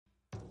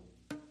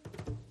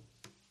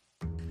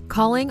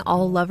Calling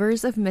all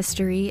lovers of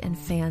mystery and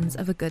fans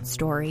of a good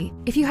story.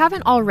 If you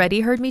haven't already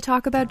heard me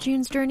talk about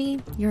June's Journey,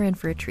 you're in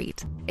for a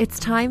treat. It's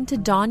time to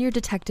don your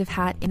detective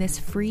hat in this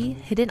free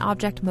hidden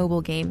object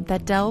mobile game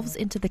that delves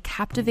into the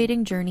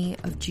captivating journey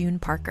of June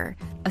Parker,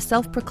 a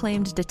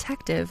self-proclaimed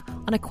detective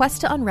on a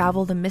quest to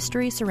unravel the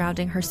mystery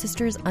surrounding her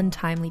sister's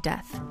untimely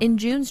death. In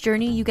June's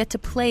Journey, you get to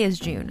play as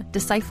June,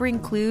 deciphering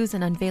clues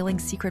and unveiling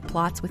secret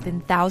plots within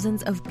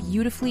thousands of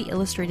beautifully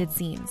illustrated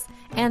scenes.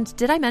 And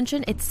did I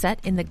mention it's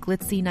set in the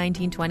glitzy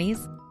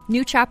 1920s?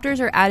 New chapters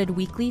are added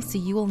weekly, so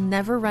you will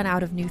never run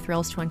out of new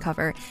thrills to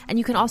uncover, and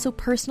you can also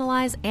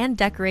personalize and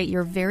decorate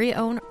your very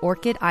own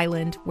Orchid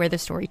Island where the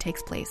story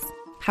takes place.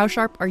 How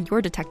sharp are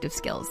your detective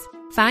skills?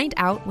 Find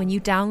out when you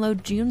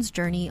download June's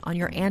Journey on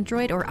your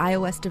Android or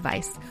iOS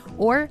device,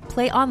 or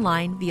play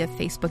online via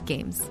Facebook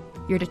Games.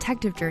 Your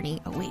detective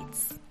journey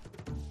awaits.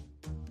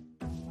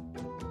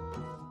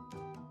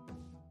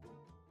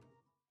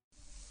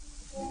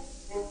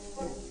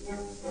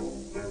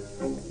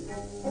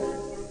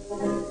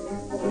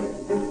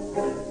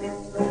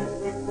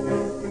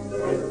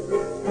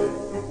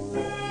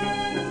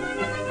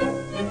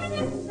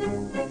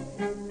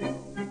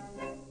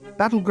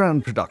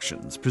 Battleground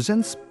Productions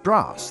presents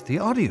Brass, the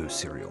audio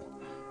serial,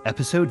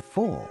 Episode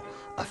 4,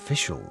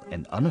 Official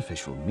and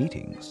Unofficial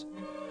Meetings.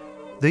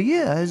 The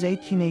year is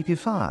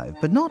 1885,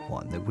 but not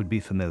one that would be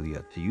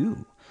familiar to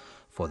you,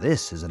 for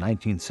this is a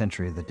 19th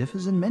century that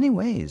differs in many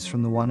ways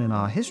from the one in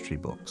our history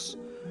books.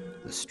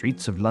 The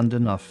streets of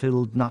London are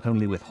filled not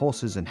only with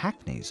horses and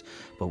hackneys,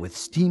 but with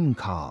steam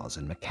cars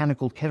and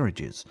mechanical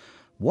carriages,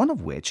 one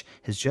of which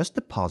has just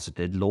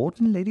deposited Lord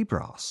and Lady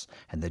Brass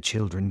and the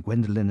children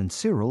Gwendolyn and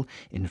Cyril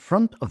in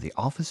front of the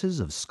offices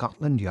of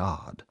Scotland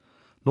Yard.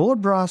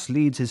 Lord Brass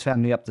leads his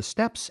family up the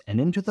steps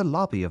and into the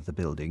lobby of the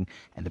building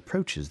and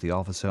approaches the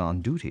officer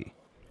on duty.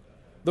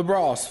 The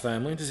Brass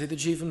family to see the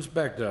Chief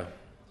Inspector.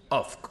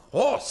 Of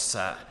course,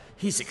 sir.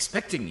 He's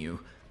expecting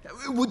you.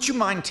 Would you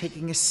mind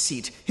taking a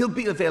seat? He'll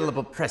be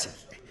available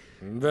presently.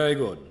 Very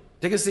good.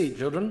 Take a seat,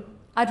 children.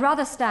 I'd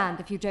rather stand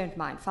if you don't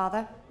mind,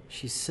 Father.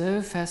 She's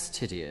so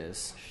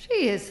fastidious.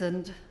 She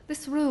isn't.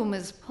 This room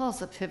is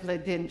positively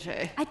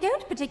dingy. I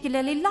don't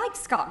particularly like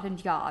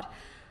Scotland Yard.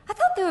 I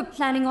thought they were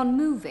planning on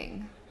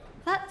moving.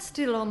 That's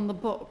still on the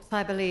books,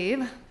 I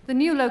believe. The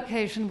new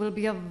location will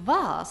be a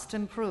vast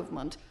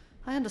improvement.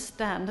 I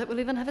understand it will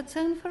even have its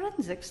own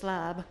forensics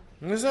lab.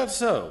 Is that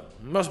so?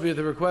 Must be at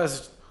the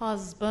request...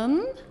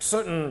 Husband?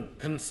 Certain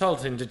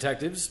consulting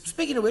detectives.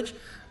 Speaking of which,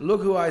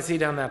 look who I see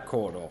down that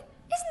corridor.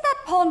 Isn't that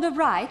Ponder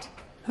right?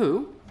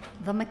 Who?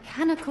 The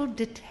mechanical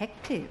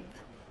detective.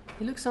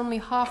 He looks only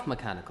half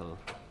mechanical.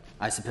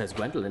 I suppose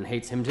Gwendolyn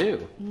hates him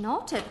too.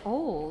 Not at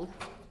all.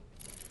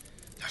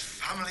 The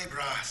family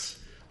Brass.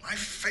 My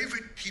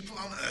favourite people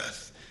on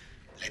earth.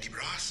 Lady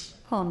Brass.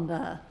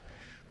 Ponder.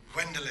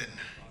 Gwendolyn,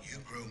 you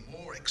grow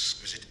more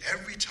exquisite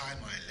every time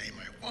I lay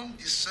my one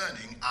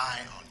discerning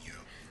eye on you.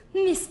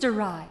 Mr.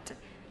 Wright.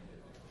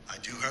 I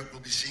do hope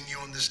we'll be seeing you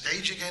on the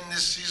stage again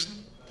this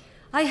season.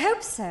 I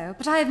hope so,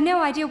 but I have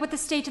no idea what the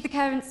state of the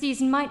current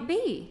season might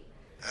be.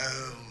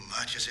 Oh,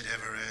 much as it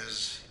ever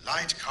is.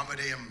 Light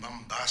comedy and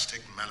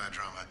bombastic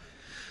melodrama.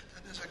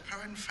 That is a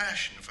current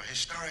fashion for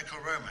historical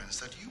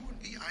romance that you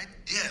would be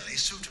ideally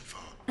suited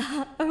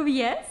for. Oh,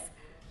 yes?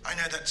 I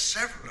know that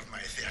several of my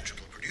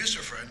theatrical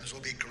producer friends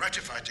will be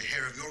gratified to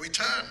hear of your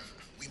return.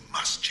 We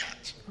must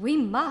chat. We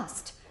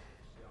must.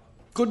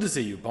 Good to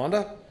see you,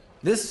 Ponder.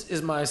 This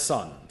is my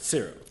son,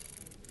 Cyril.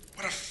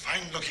 What a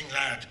fine-looking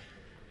lad.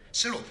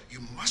 Cyril, you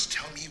must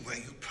tell me where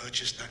you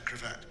purchased that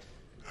cravat.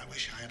 I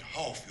wish I had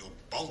half your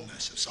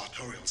boldness of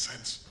sartorial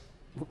sense.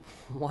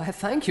 Why,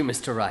 thank you,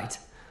 Mr. Wright.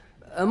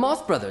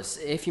 Moss Brothers,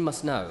 if you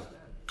must know.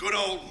 Good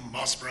old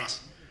Moss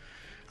Bros.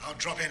 I'll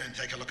drop in and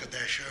take a look at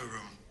their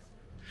showroom.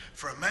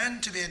 For a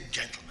man to be a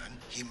gentleman,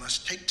 he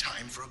must take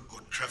time for a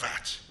good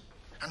cravat.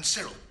 And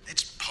Cyril,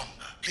 it's Ponder,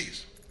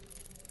 please.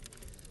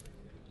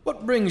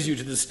 What brings you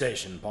to the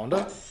station,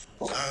 Ponder?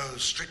 Oh,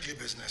 strictly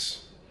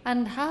business.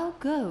 And how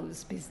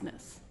goes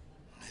business?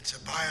 It's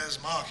a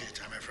buyer's market,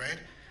 I'm afraid.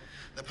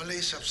 The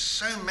police have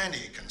so many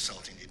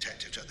consulting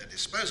detectives at their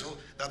disposal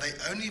that they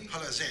only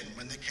pull us in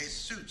when the case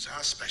suits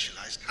our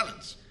specialized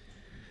talents.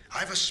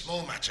 I've a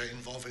small matter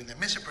involving the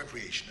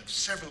misappropriation of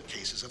several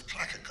cases of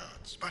clacker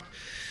cards, but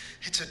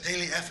it's a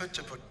daily effort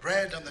to put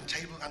bread on the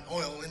table and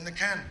oil in the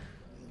can.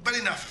 But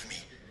enough of me.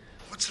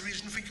 What's the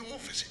reason for your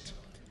visit?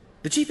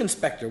 The Chief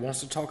Inspector wants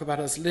to talk about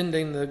us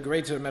lending the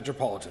Greater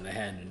Metropolitan a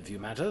hand in a few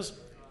matters.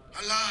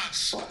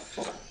 Alas,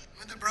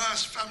 when the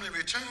Brass family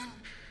return,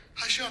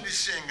 I shan't be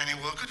seeing any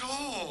work at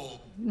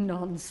all.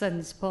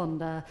 Nonsense,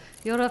 Ponder.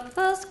 You're a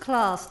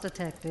first-class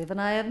detective,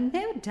 and I have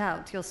no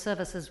doubt your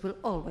services will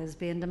always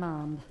be in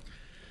demand.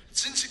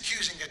 Since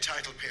accusing a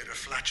title peer of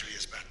flattery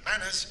is bad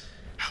manners,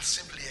 I'll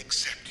simply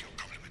accept your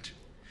compliment.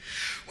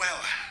 Well,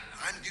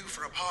 I'm due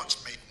for a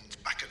parts maintenance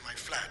back at my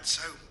flat,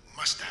 so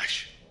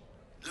mustache.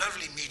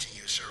 Lovely meeting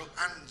you, Cyril,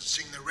 and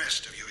seeing the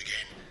rest of you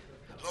again.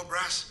 Lord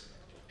Brass,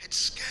 it's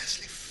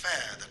scarcely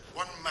fair that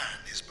one man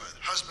is both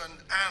husband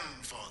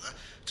and father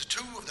to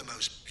two of the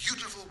most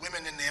beautiful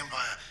women in the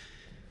Empire.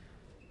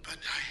 But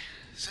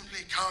I simply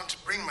can't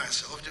bring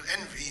myself to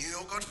envy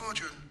your good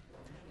fortune.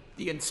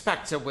 The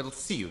inspector will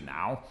see you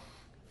now.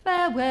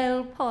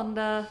 Farewell,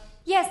 Ponder.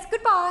 Yes,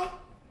 goodbye.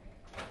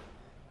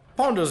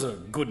 Ponder's a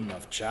good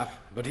enough chap,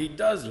 but he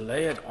does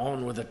lay it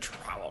on with a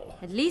trowel.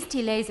 At least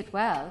he lays it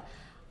well.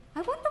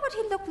 I wonder what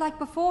he looked like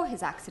before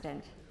his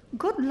accident.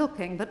 Good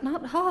looking, but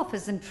not half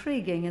as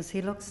intriguing as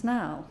he looks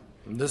now.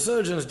 The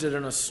surgeons did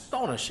an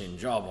astonishing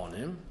job on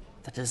him.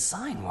 The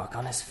design work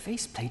on his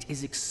faceplate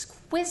is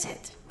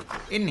exquisite.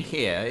 In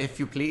here, if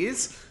you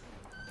please.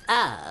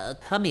 Ah,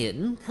 come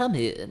in, come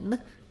in.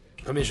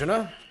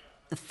 Commissioner?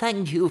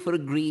 Thank you for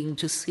agreeing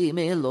to see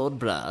me, Lord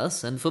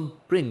Brass, and for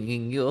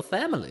bringing your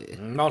family.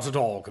 Not at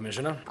all,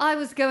 Commissioner. I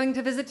was going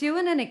to visit you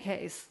in any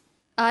case.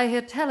 I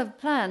hear tell of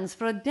plans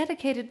for a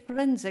dedicated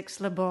forensics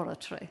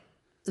laboratory.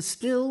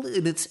 Still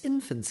in its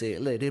infancy,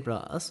 Lady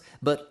Brass,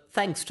 but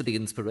thanks to the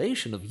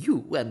inspiration of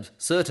you and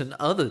certain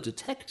other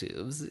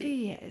detectives...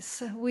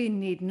 Yes, we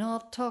need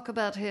not talk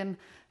about him.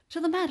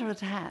 To the matter at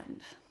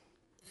hand.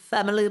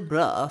 Family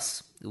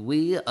Brass,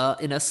 we are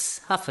in a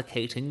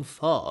suffocating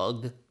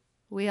fog.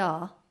 We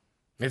are.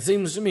 It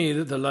seems to me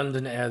that the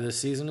London air this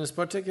season is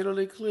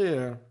particularly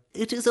clear.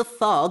 It is a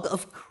fog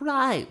of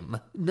crime.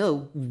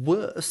 No,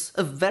 worse,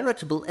 a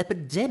veritable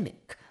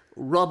epidemic.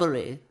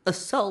 Robbery,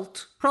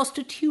 assault,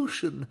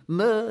 prostitution,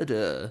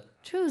 murder.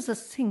 Choose a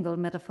single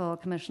metaphor,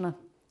 Commissioner.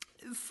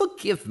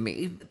 Forgive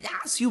me.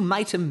 As you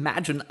might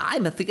imagine,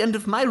 I'm at the end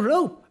of my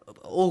rope,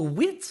 or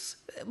wits.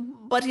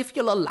 But if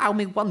you'll allow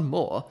me one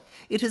more,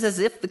 it is as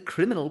if the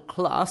criminal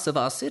class of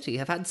our city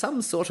have had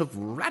some sort of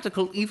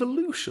radical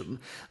evolution,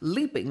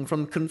 leaping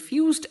from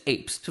confused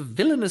apes to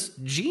villainous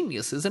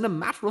geniuses in a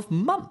matter of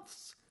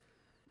months.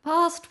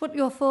 Past what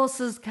your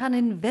forces can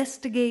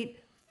investigate,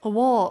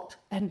 thwart,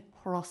 and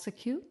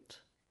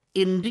prosecute?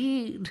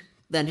 Indeed.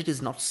 And it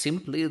is not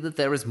simply that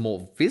there is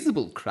more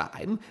visible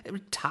crime.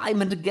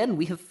 Time and again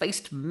we have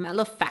faced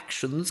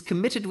malefactions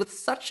committed with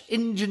such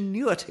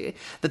ingenuity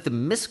that the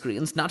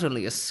miscreants not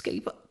only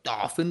escape, but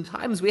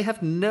oftentimes we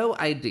have no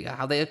idea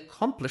how they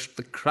accomplished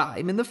the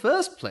crime in the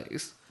first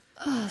place.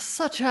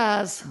 Such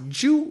as?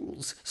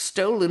 Jewels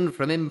stolen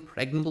from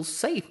impregnable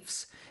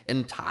safes,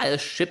 entire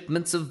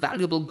shipments of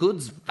valuable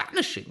goods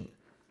vanishing.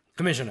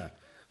 Commissioner,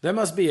 there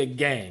must be a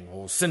gang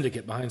or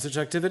syndicate behind such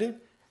activity.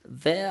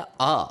 There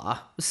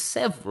are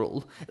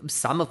several,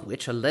 some of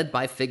which are led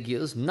by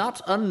figures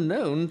not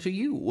unknown to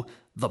you.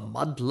 The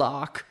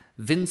Mudlark,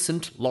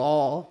 Vincent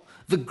Law,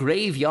 the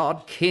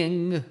Graveyard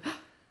King.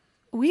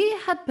 We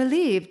had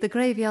believed the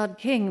Graveyard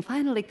King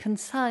finally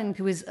consigned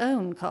to his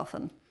own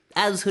coffin.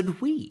 As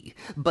had we,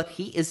 but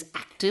he is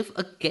active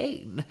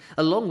again,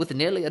 along with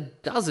nearly a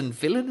dozen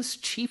villainous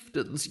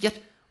chieftains, yet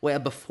where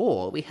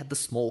before we had the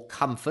small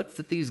comfort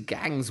that these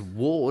gangs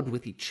warred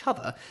with each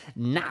other,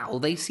 now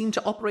they seem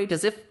to operate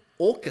as if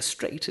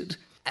orchestrated,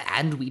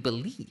 and we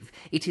believe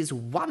it is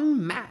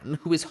one man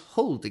who is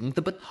holding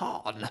the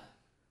baton.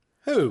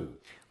 Who?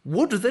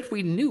 Would that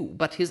we knew,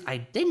 but his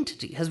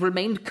identity has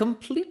remained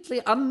completely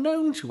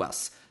unknown to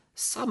us.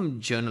 Some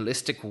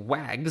journalistic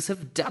wags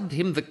have dubbed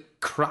him the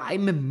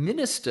Crime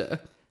Minister.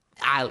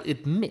 I'll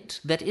admit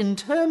that in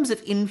terms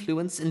of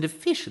influence and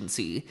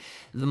efficiency,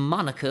 the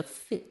moniker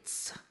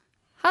fits.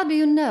 How do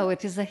you know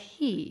it is a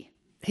he?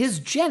 His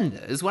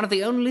gender is one of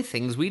the only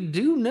things we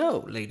do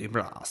know, Lady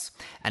Brass,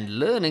 and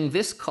learning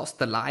this cost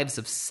the lives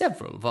of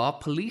several of our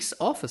police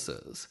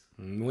officers.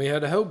 We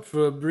had hoped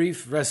for a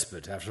brief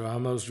respite after our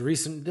most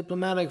recent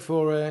diplomatic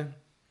foray.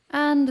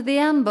 And the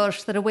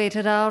ambush that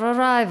awaited our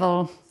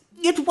arrival.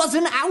 It was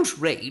an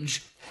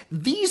outrage.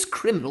 These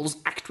criminals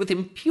act with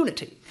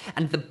impunity,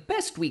 and the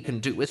best we can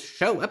do is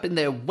show up in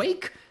their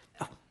wake.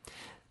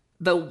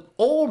 Though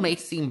all may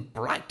seem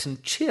bright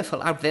and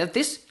cheerful out there,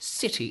 this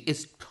city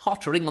is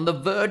tottering on the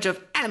verge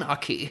of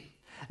anarchy.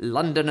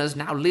 Londoners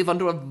now live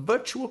under a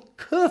virtual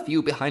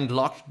curfew behind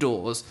locked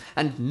doors,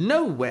 and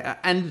nowhere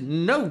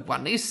and no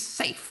one is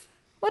safe.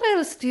 What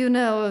else do you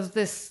know of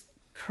this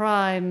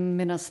Prime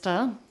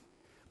Minister?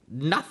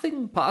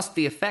 Nothing past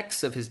the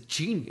effects of his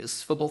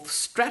genius for both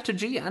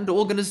strategy and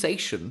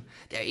organization.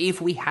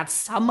 If we had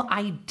some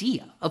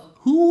idea of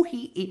who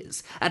he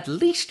is, at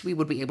least we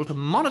would be able to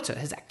monitor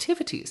his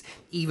activities,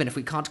 even if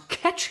we can't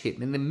catch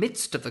him in the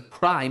midst of the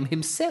crime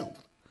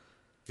himself.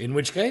 In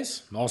which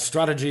case, our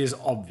strategy is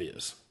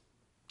obvious.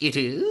 It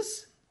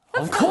is?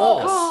 Of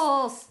course! Of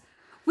course!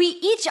 We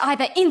each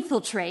either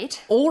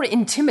infiltrate Or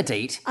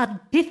intimidate. A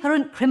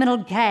different criminal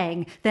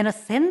gang, then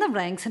ascend the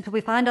ranks until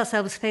we find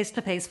ourselves face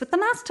to face with the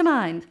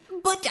mastermind.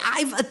 But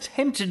I've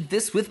attempted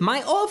this with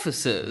my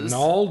officers. In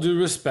all due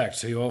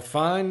respect to your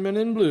fine men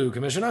in blue,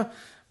 Commissioner,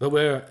 but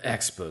we're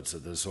experts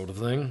at this sort of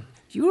thing.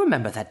 Do you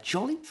remember that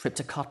jolly trip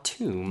to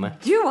Khartoum?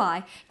 Do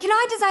I? Can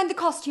I design the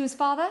costumes,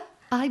 Father?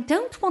 I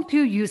don't want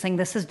you using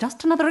this as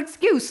just another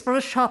excuse for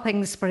a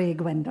shopping spree,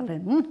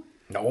 Gwendolyn.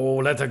 Oh,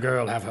 let the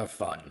girl have her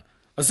fun.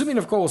 Assuming,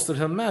 of course, that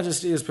Her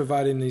Majesty is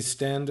providing the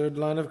standard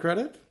line of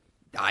credit?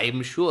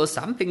 I'm sure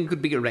something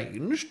could be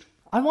arranged.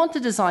 I want to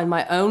design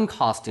my own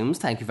costumes,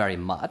 thank you very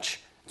much.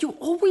 You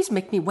always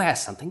make me wear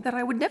something that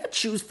I would never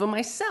choose for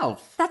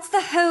myself. That's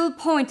the whole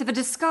point of a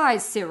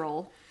disguise,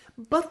 Cyril.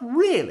 But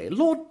really,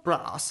 Lord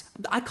Brass,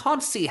 I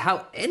can't see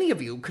how any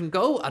of you can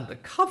go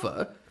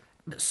undercover.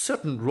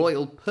 Certain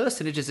royal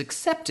personages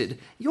excepted,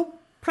 you're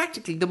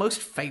practically the most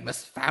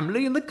famous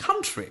family in the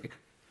country.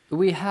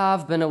 We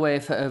have been away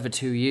for over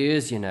 2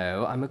 years, you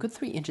know. I'm a good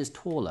 3 inches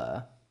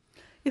taller.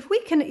 If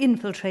we can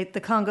infiltrate the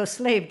Congo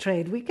slave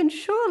trade, we can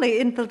surely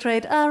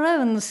infiltrate our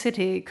own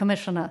city,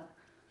 Commissioner.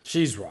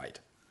 She's right.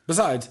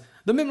 Besides,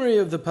 the memory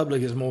of the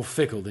public is more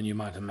fickle than you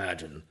might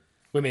imagine.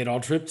 We made our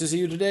trip to see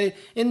you today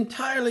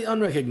entirely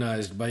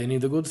unrecognized by any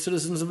of the good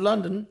citizens of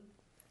London.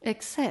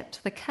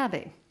 Except the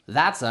cabbie.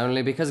 That's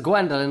only because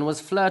Gwendolyn was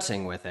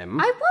flirting with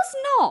him. I was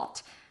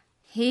not.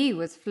 He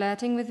was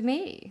flirting with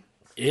me.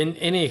 In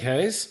any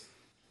case,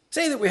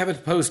 say that we have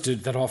it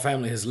posted that our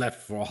family has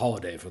left for a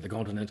holiday for the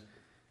continent.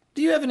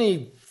 Do you have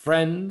any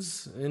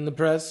friends in the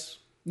press?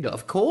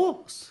 Of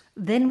course.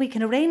 Then we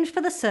can arrange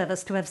for the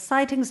service to have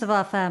sightings of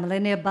our family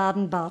near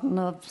Baden-Baden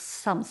or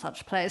some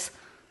such place.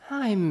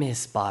 I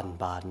miss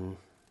Baden-Baden.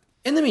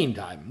 In the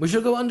meantime, we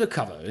shall go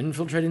undercover,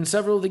 infiltrating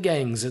several of the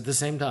gangs at the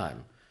same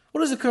time.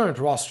 What is the current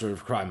roster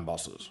of crime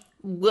bosses?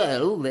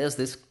 Well, there's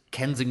this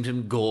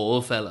Kensington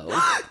Gore fellow.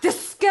 The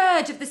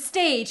scourge of the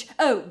stage!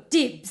 Oh,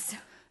 dibs!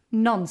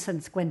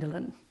 Nonsense,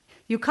 Gwendolyn.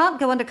 You can't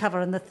go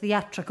undercover in the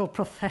theatrical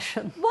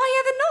profession.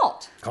 Why ever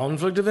not?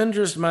 Conflict of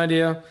interest, my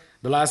dear.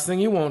 The last thing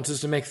you want is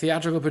to make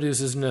theatrical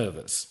producers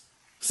nervous.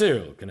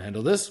 Cyril can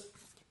handle this.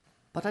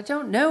 But I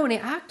don't know any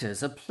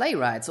actors or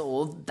playwrights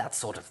or that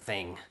sort of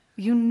thing.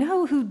 You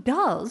know who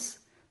does?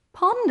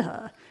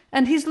 Ponder.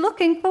 And he's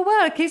looking for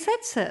work, he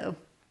said so.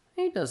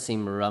 He does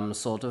seem a rum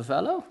sort of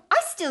fellow. I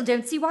still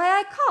don't see why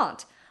I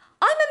can't.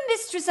 I'm a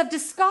mistress of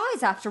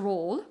disguise, after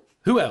all.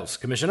 Who else,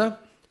 Commissioner?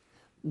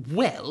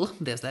 Well,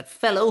 there's that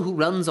fellow who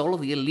runs all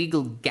of the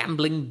illegal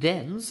gambling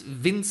dens,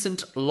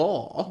 Vincent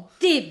Law.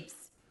 Dibs.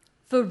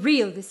 For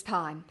real this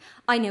time.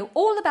 I know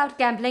all about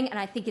gambling, and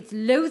I think it's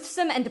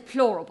loathsome and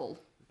deplorable.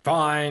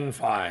 Fine,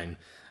 fine.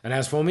 And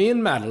as for me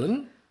and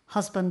Madeline?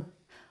 Husband,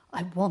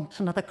 I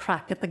want another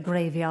crack at the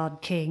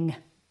Graveyard King.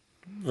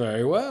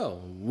 Very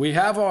well. We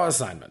have our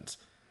assignments.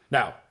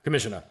 Now,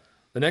 Commissioner,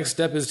 the next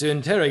step is to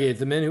interrogate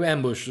the men who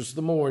ambushed us at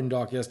the mooring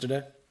dock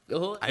yesterday.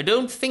 Oh, I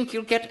don't think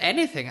you'll get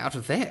anything out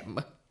of them.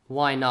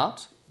 Why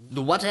not?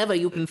 Whatever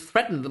you can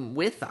threaten them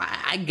with,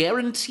 I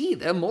guarantee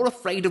they're more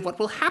afraid of what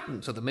will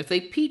happen to them if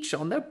they peach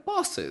on their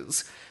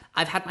bosses.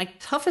 I've had my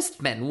toughest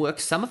men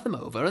work some of them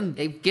over, and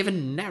they've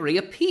given nary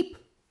a peep.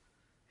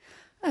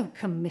 Oh,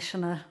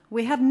 Commissioner,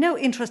 we have no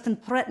interest in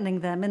threatening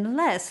them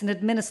unless in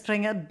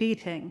administering a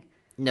beating.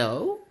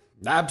 No?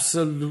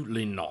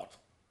 Absolutely not.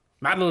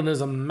 Madeline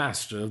is a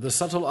master of the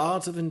subtle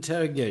art of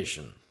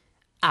interrogation.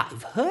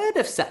 I've heard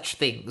of such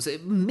things.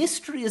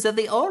 Mysteries of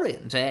the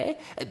Orient, eh?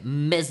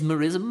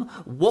 Mesmerism,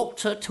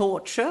 water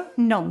torture.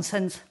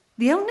 Nonsense.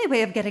 The only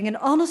way of getting an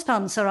honest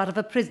answer out of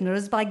a prisoner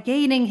is by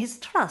gaining his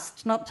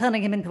trust, not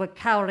turning him into a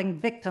cowering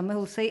victim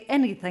who'll say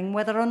anything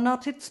whether or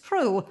not it's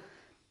true.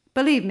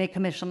 Believe me,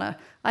 Commissioner,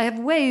 I have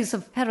ways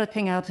of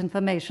ferreting out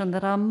information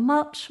that are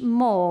much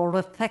more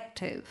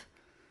effective.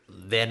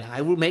 Then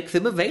I will make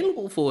them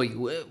available for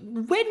you.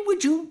 When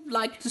would you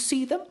like to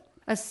see them?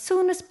 As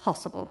soon as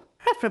possible.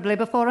 Preferably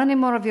before any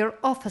more of your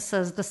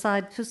officers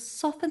decide to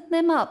soften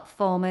them up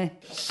for me.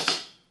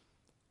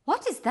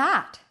 What is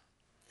that?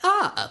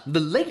 Ah, the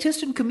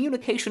latest in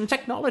communication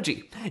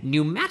technology.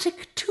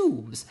 Pneumatic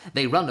tubes.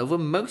 They run over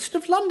most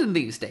of London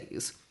these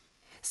days.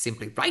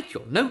 Simply write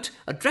your note,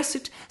 address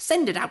it,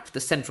 send it out to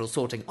the central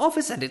sorting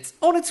office, and it's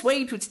on its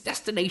way to its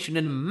destination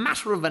in a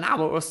matter of an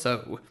hour or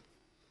so.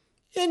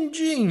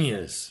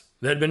 Ingenious.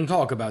 There'd been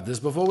talk about this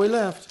before we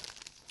left.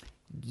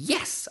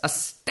 Yes,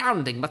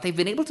 astounding what they've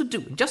been able to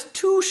do in just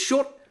 2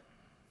 short...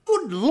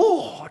 Good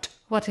Lord!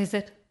 What is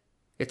it?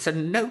 It's a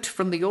note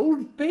from the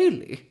Old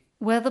Bailey.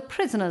 Where the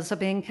prisoners are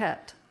being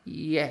kept.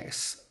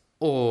 Yes,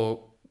 or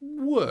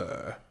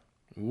were.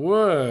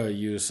 Were,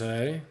 you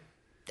say?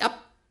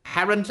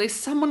 Apparently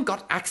someone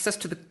got access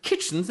to the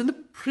kitchens in the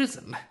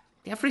prison.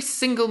 Every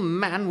single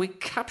man we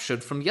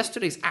captured from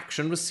yesterday's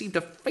action received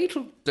a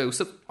fatal dose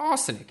of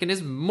arsenic in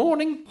his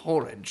morning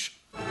porridge.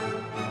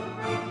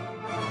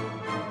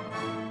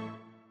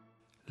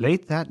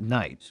 Late that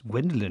night,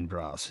 Gwendolyn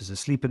Brass is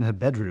asleep in her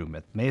bedroom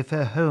at the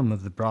Mayfair home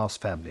of the Brass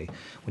family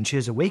when she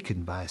is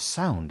awakened by a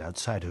sound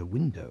outside her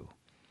window.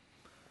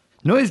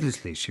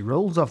 Noiselessly, she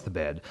rolls off the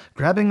bed,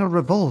 grabbing a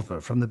revolver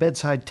from the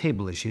bedside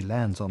table as she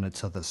lands on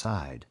its other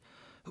side.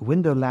 Her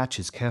window latch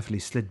is carefully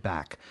slid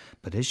back,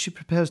 but as she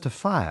prepares to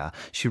fire,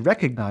 she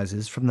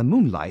recognizes from the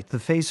moonlight the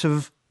face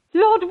of...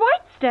 Lord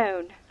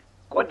Whitestone!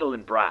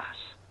 Gwendolyn Brass.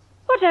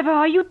 Whatever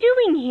are you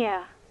doing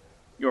here?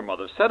 Your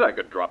mother said I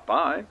could drop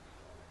by.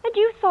 And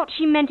you thought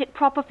she meant it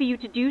proper for you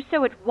to do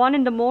so at 1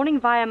 a.m.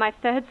 via my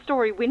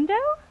 3rd-story window?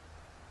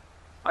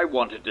 I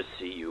wanted to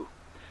see you.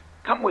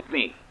 Come with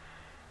me.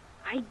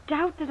 I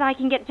doubt that I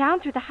can get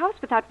down through the house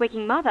without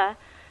waking Mother.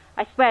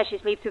 I swear she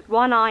sleeps with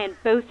one eye and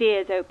both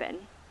ears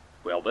open.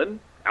 Well then,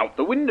 out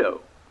the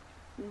window.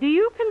 Do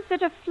you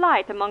consider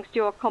flight amongst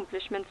your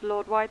accomplishments,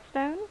 Lord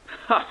Whitestone?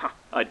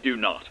 I do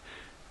not.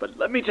 But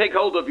let me take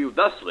hold of you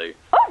thusly.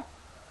 Oh!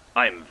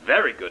 I am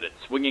very good at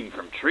swinging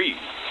from trees.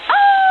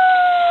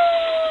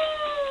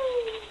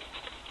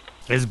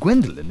 As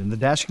Gwendolyn and the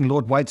dashing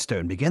Lord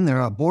Whitestone begin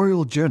their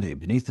arboreal journey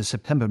beneath the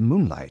September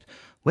moonlight,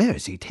 where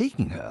is he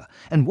taking her?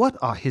 And what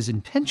are his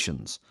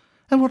intentions?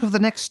 And what of the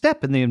next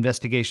step in the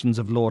investigations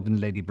of Lord and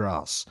Lady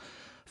Brass?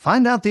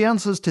 Find out the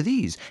answers to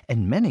these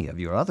and many of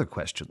your other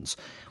questions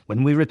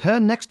when we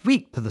return next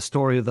week to the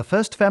story of the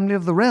first family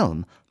of the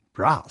realm,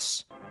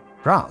 Brass.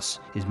 Brass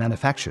is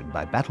manufactured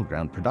by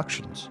Battleground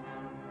Productions.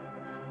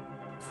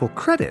 For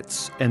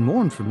credits and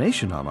more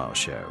information on our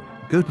show,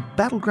 go to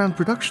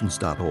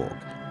battlegroundproductions.org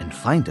and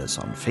find us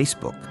on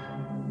Facebook.